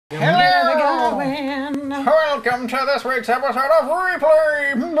Hello! Welcome to this week's episode of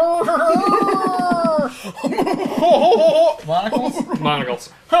rePLAY! Monocles? Monocles.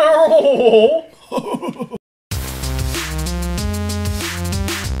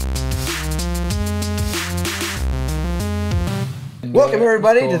 Welcome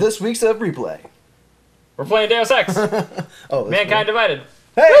everybody to this week's of rePLAY. We're playing Deus Ex Oh, Mankind Divided.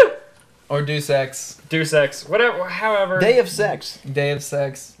 Hey! Woo! Or Deus Ex. Deus Ex. Whatever, however. Day of Sex. Day of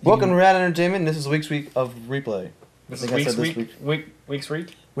Sex. Welcome to Rad Entertainment. This is week's week of rePLAY. This is week's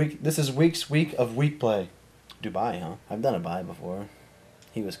week? This is week's week of rePLAY. Dubai, huh? I've done a buy before.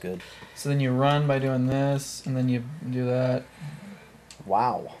 He was good. So then you run by doing this, and then you do that.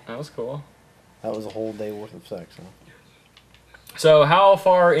 Wow. That was cool. That was a whole day worth of sex, huh? So, how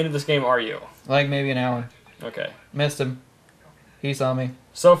far into this game are you? Like maybe an hour. Okay. Missed him. He saw me.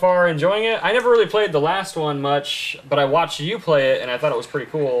 So far, enjoying it? I never really played the last one much, but I watched you play it, and I thought it was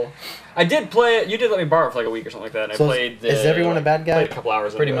pretty cool. I did play it. You did let me borrow it for like a week or something like that, and So I played... is everyone a bad guy? Played a couple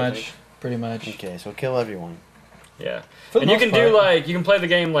hours Pretty into it, I much. think. Pretty much. Okay, so kill everyone. Yeah. For the And you most can part. do like... You can play the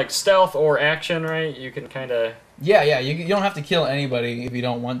game like stealth or action, right? You can kind of... Yeah. You don't have to kill anybody if you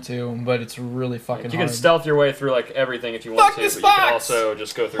don't want to, but it's really fucking You hard. can stealth your way through like everything if you want Fuck to, this but you can box! also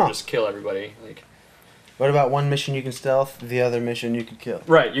just go through and just kill everybody. Like, What about one mission you can stealth, the other mission you can kill?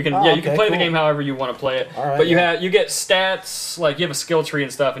 right, you can Oh, you can okay, play the cool. game however you want to play it. All right, but you yeah. you get stats, like you have a skill tree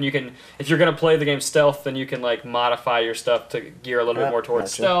and stuff, and you can, if you're gonna play the game stealth, then you can like modify your stuff to gear a little bit Yep, more towards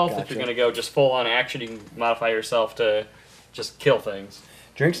gotcha, stealth. If gotcha. you're gonna go just full on action, you can modify yourself to just kill things.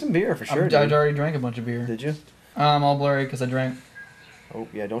 Drink some beer for sure, I dude. already drank a bunch of beer. Did you? All blurry because I drank. Oh,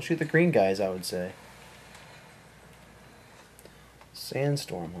 yeah, don't shoot the green guys, I would say.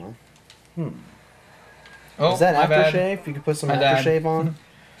 Sandstorm, huh? Oh, Is that my bad. aftershave? You could put some My bad. aftershave on?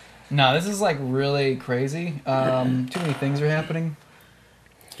 No, this is like really crazy. Too many things are happening.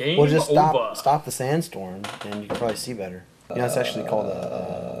 Game Well, just over. stop the sandstorm, and you can probably see better. You know, it's actually called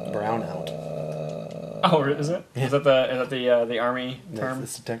a brownout. Oh, is it? Yeah. Is that the army term?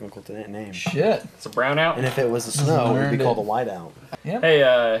 That's a technical name. Shit. It's a brownout. And if it was the snow, it would learned be called a it. whiteout. Yep.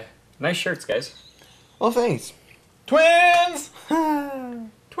 Hey, nice shirts, guys. Well, thanks. Twins!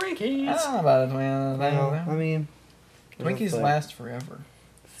 Twinkies. I don't know about it, man. Well, I mean, Twinkies last forever.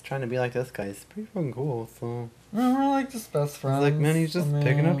 It's trying to be like this guy. It's pretty fucking cool. So We're like just best friends. it's like, man, he's just I mean,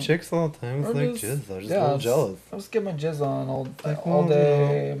 picking up chicks all the time. It's we're like jizz. I was just yeah, a little jealous. I was getting my jizz on like, all oh,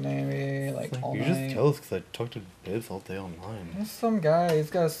 day, maybe, like It's all you're night. just jealous because I talk to babes all day online. There's some guy, he's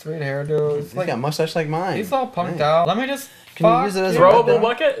got a sweet hairdo. It's He's like, got a mustache like mine. he's all punked Thanks. out. Let me just Can you fuck use it as a you. weapon? Throwable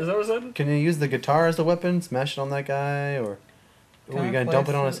bucket? Is that what it said? Can you use the guitar as a weapon? Smash it on that guy, or Can you I gonna dump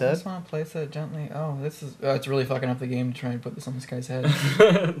it place on his I head? just want to place it gently. Oh, this is. It's really fucking up the game to try and put this on this guy's head.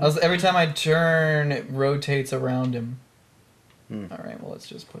 Every time I turn, it rotates around him. Alright, well, let's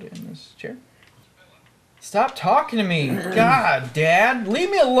just put it in this chair. Stop talking to me! God, Dad! Leave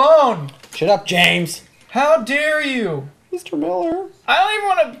me alone! Shut up, James. How dare you! Mr. Miller. I don't even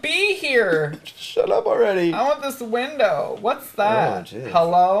want to be here! Shut up already. I want this window. What's that? Oh, jeez.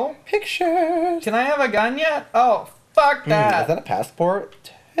 Hello? Pictures. Can I have a gun yet? Oh, fuck that! Is that a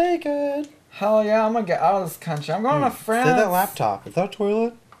passport? Take it. Hell yeah, I'm gonna get out of this country. I'm going to France. Say that laptop. Is that a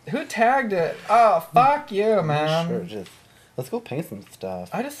toilet? Who tagged it? Oh, fuck you, man. Sure, just let's go paint some stuff.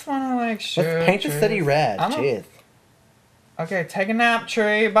 I just wanna like shoot. Let's paint the city red. Jeez. Okay, take a nap,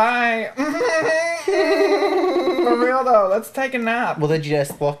 tree. Bye. For real though, let's take a nap. Well, did you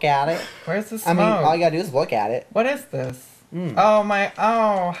just look at it? Where's the I smoke? mean, all you gotta do is look at it. What is this? Oh my!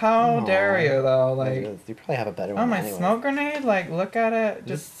 Oh, how Aw. dare you though? Like, You probably have a better oh one my anyway. smoke grenade. Like, look at it.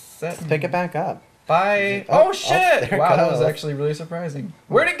 Just sit. Let's pick it back up. Bye. Oh, Oh shit! there it Wow, that was goes. actually really surprising.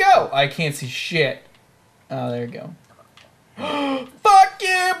 Where'd it go? I can't see shit. Oh, there you go. Fuck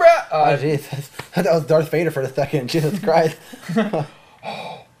you, bro. Oh, jeez. That was Darth Vader for a second. Jesus Christ.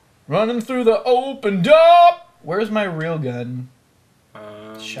 Running through the open door. Where's my real gun?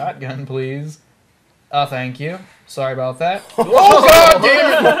 Shotgun, please. Oh, thank you. Sorry about that. Oh God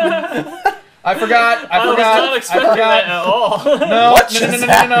damn it! I forgot. I was not expecting that at all. No, What no. just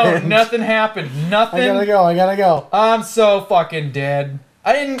happened? Nothing happened. Nothing. I gotta go. I'm so fucking dead.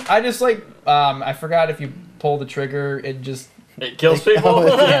 I just like, I forgot if you pull the trigger, it just... It kills people. Oh,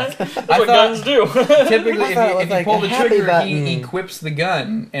 yeah. That's what guns do. Typically, I thought it was if you like pull a the happy trigger, button. he equips the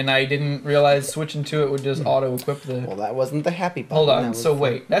gun, and I didn't realize switching to it would just auto-equip the... Well, that wasn't the happy button. Hold That on, was so the-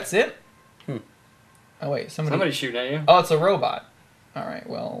 wait, that's it? Oh wait, Somebody's shooting at you. Oh, it's a robot. Alright,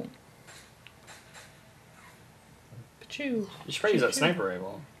 well... Achoo. You should probably use that sniper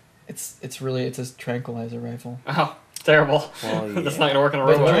rifle. It's a tranquilizer rifle. Oh, terrible. Well, That's yeah. not gonna work on a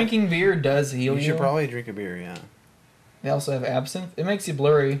But robot. drinking beer does heal you. You should probably drink a beer, yeah. They also have absinthe. It makes you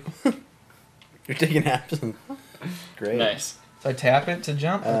blurry. You're taking absinthe. Great. Nice. So I tap it to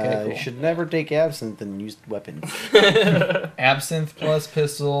jump? Okay, cool. You should never take absinthe and use weapons. Absinthe plus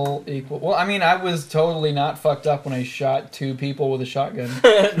pistol equal... Well, I mean, I was totally not fucked up when I shot 2 people with a shotgun.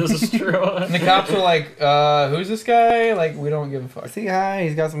 This is true. And the cops were like, who's this guy? Like, we don't give a fuck. Is he high?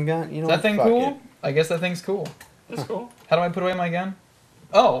 He's got some gun. You know, Is that thing fuck cool? it. I guess that thing's cool. That's cool. How do I put away my gun?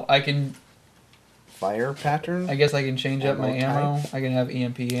 Oh, I can... Fire pattern? I guess I can change up my Ammo ammo. I can have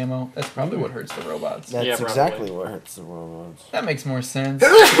EMP ammo. That's probably what hurts the robots. That's Yeah, probably. exactly what hurts the robots. That makes more sense.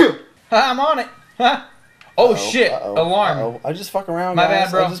 Ha, I'm on it. Ha. Oh, shit. Alarm. Uh-oh. I just fuck around, My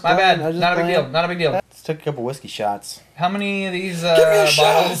guys. bad, bro. My bad. Not a big deal. deal. Not a big deal. Let's take a couple whiskey shots. How many of these me a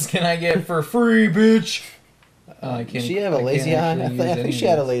shot. bottles can I get for free, bitch? I can't. Does she have a I lazy can't eye? actually use I think any she of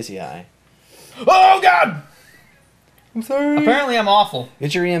had a these. lazy eye. Oh, God! I'm sorry. Apparently, I'm awful.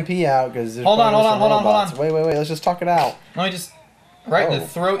 Get your EMP out, because there's Hold on, probably hold on, some hold on, hold robots. on. Wait. Let's just talk it out. Let me just... Right in the Oh.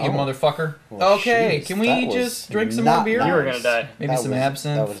 throat, you Oh. motherfucker. Well, Okay, jeez, can that we was just drink some more not beer? nice. You were gonna die. Maybe some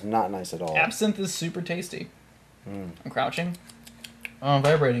absinthe. That was not nice at all. Absinthe is super tasty. Mm. I'm crouching. Oh, I'm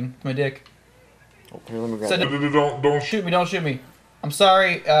vibrating. It's my dick. Oh, here, let me grab Said it. don't shoot me, don't shoot me. I'm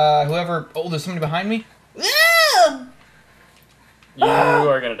sorry, whoever... Oh, there's somebody behind me? Ah! You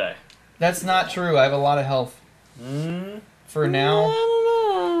are gonna die. That's not true. I have a lot of health. For now,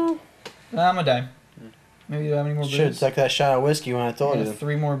 I'm gonna die. Maybe do I have any more Should have beers? took that shot of whiskey when I I told have you.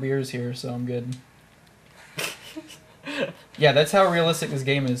 3 more beers here, so I'm good. Yeah, that's how realistic this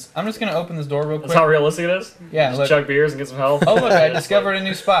game is. I'm just gonna open this door real quick. That's how realistic it is? Yeah, Just look. chug beers and get some health. Oh look, I discovered a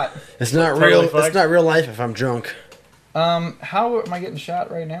new spot. It's not Totally real. fucked. It's not real life if I'm drunk. How am I getting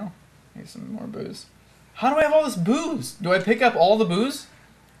shot right now? Need some more booze. How do I have all this booze? Do I pick up all the booze?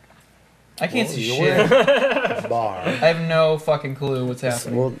 I can't Well, see you're shit. Bar. I have no fucking clue what's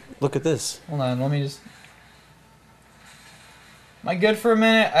happening. Well, look at this. Hold on, let me just... Am I good for a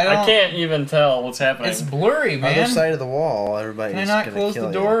minute? I don't... I can't even tell what's happening. It's blurry, man. Other side of the wall. Everybody's Can I not gonna close kill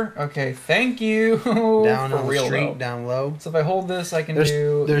the you. door? Okay, thank you. Down For on the real, street, though. down low. So if I hold this, I can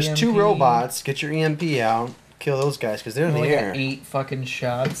do There's EMP. 2 robots. Get your EMP out. Kill those guys because they're in I the only air. got 8 fucking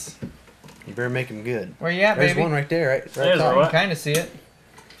shots. You better make them good. Where you at, There's baby? one right there, right? There's top. a I what? can kind of see it.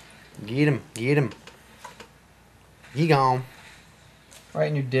 Get him. Get him. He gone. Right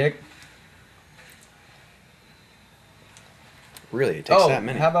in your dick. Really, it takes Oh, that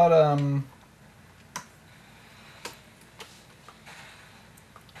many. how about,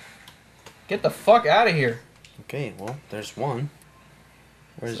 get the fuck out of here. Okay, well, there's one.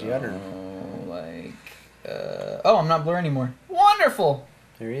 Where's the other? Oh, I'm not blur anymore. Wonderful.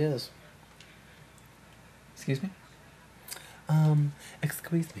 There he is. Excuse me?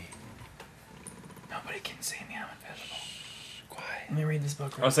 Excuse me. Nobody can see me. I'm invisible. Quiet. Let me read this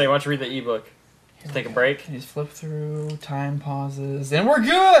book. I was saying, why don't you read the ebook? Here Take we a go. break. You just flip through, time pauses, and we're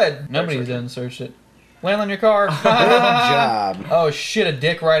good! Nobody's done searched it. Land on your car. Good job. Oh shit, a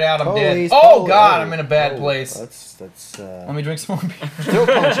dick right out, I'm dead. Police, Oh police. god, I'm in a bad Oh, place. That's Let me drink some more beer. throat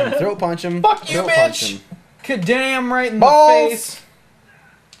punch him. Throat punch him. Fuck you, throat punch bitch! him. Kadam, right in Balls! the face.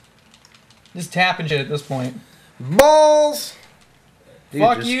 Just tapping shit at this point. Balls! Dude,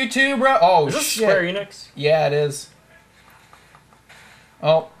 Fuck just- you too, bro. Oh Is this shit. Square Enix? Yeah, it is.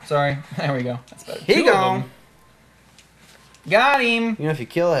 Oh, sorry. There we go. That's better. He 2 of gone. them. Got him. You know, if you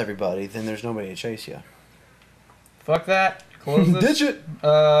kill everybody, then there's nobody to chase you. Fuck that. Close this. Ditch it! Who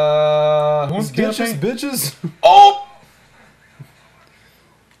wants to kill me? bitches! Oh!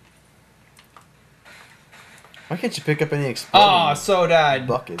 Why can't you pick up any exploding Ah, so died.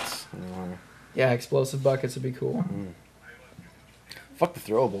 buckets anymore? Yeah, explosive buckets would be cool. Fuck the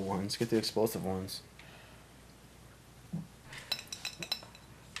throwable ones. Get the explosive ones.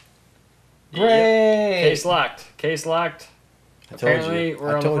 Great. Case locked. Case locked. I told Apparently, you.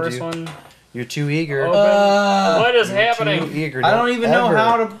 we're I on told the first you. one. You're too eager. Open. What is You're happening? Too eager. I don't even know ever-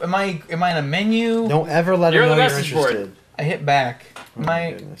 how to. Am I in a menu? Don't ever let You're her on know the you're message board. interested. I hit back. Oh my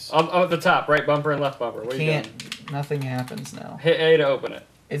My goodness. Up at the top, right bumper and left bumper. What are you doing? can't. Nothing happens now. Hit A to open it.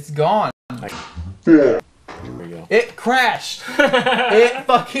 It's gone. Here we go. It crashed. It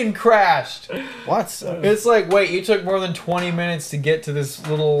fucking crashed. What? It's like, wait, you took more than 20 minutes to get to this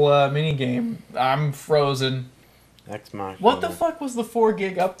little mini game. I'm frozen. Ex Mankind. What the fuck was the 4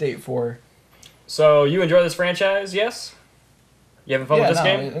 gig update for? So, you enjoy this franchise, yes? You having fun with this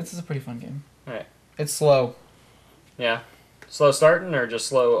game? This is a pretty fun game. Alright. It's slow. Yeah. Slow starting or just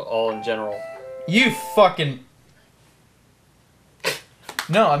slow all in general? You fucking...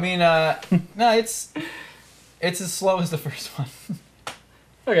 No, I mean, no, it's as slow as the first one.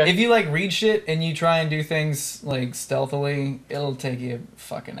 Okay. If you, like, read shit and you try and do things, like, stealthily, it'll take you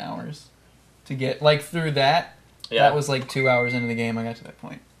fucking hours to get, like, through that. Yeah. That was like 2 hours into the game. I got to that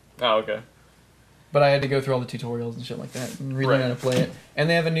point. Oh, okay. But I had to go through all the tutorials and shit like that and relearn Right. how to play it. And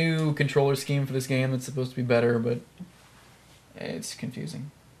they have a new controller scheme for this game that's supposed to be better, but it's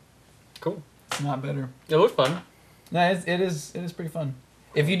confusing. Cool. It's not better. It looked fun. No, it is pretty fun.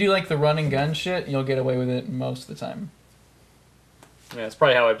 If you do like the run and gun shit, you'll get away with it most of the time. Yeah, it's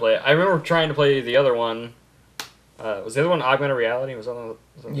probably how I play it. I remember trying to play the other one. Was the other one Augmented Reality? Was that what it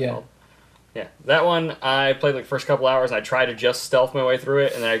was called? Yeah, that one I played like the first couple hours and I tried to just stealth my way through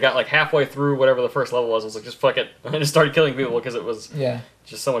it, and then I got like halfway through whatever the first level was. I was like, just fuck it. I just started killing people because it was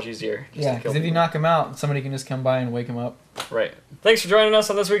just so much easier. Yeah, because if you knock them out, somebody can just come by and wake them up. Right. Thanks for joining us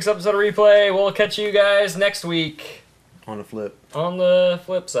on this week's episode of Replay. We'll catch you guys next week. On the flip. On the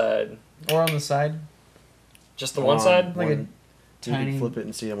flip side. Or on the side. Just the one side? Like a You tiny... can flip it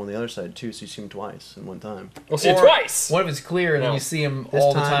and see him on the other side too, so you see him twice in one time. We'll see it twice! What if it's clear and then No. you see him This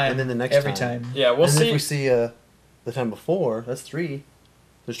all the time, time, and then the next every time. time. Yeah, we'll and then see. if we see the time before, that's 3.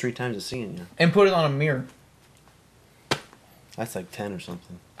 There's 3 times of seeing you. And put it on a mirror. That's like 10 or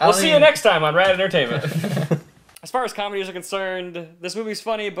something. We'll see you next time on Rad Entertainment. As far as comedies are concerned, this movie's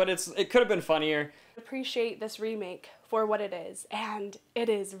funny, but it could have been funnier. Appreciate this remake for what it is, and it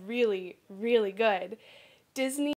is really, really good. Disney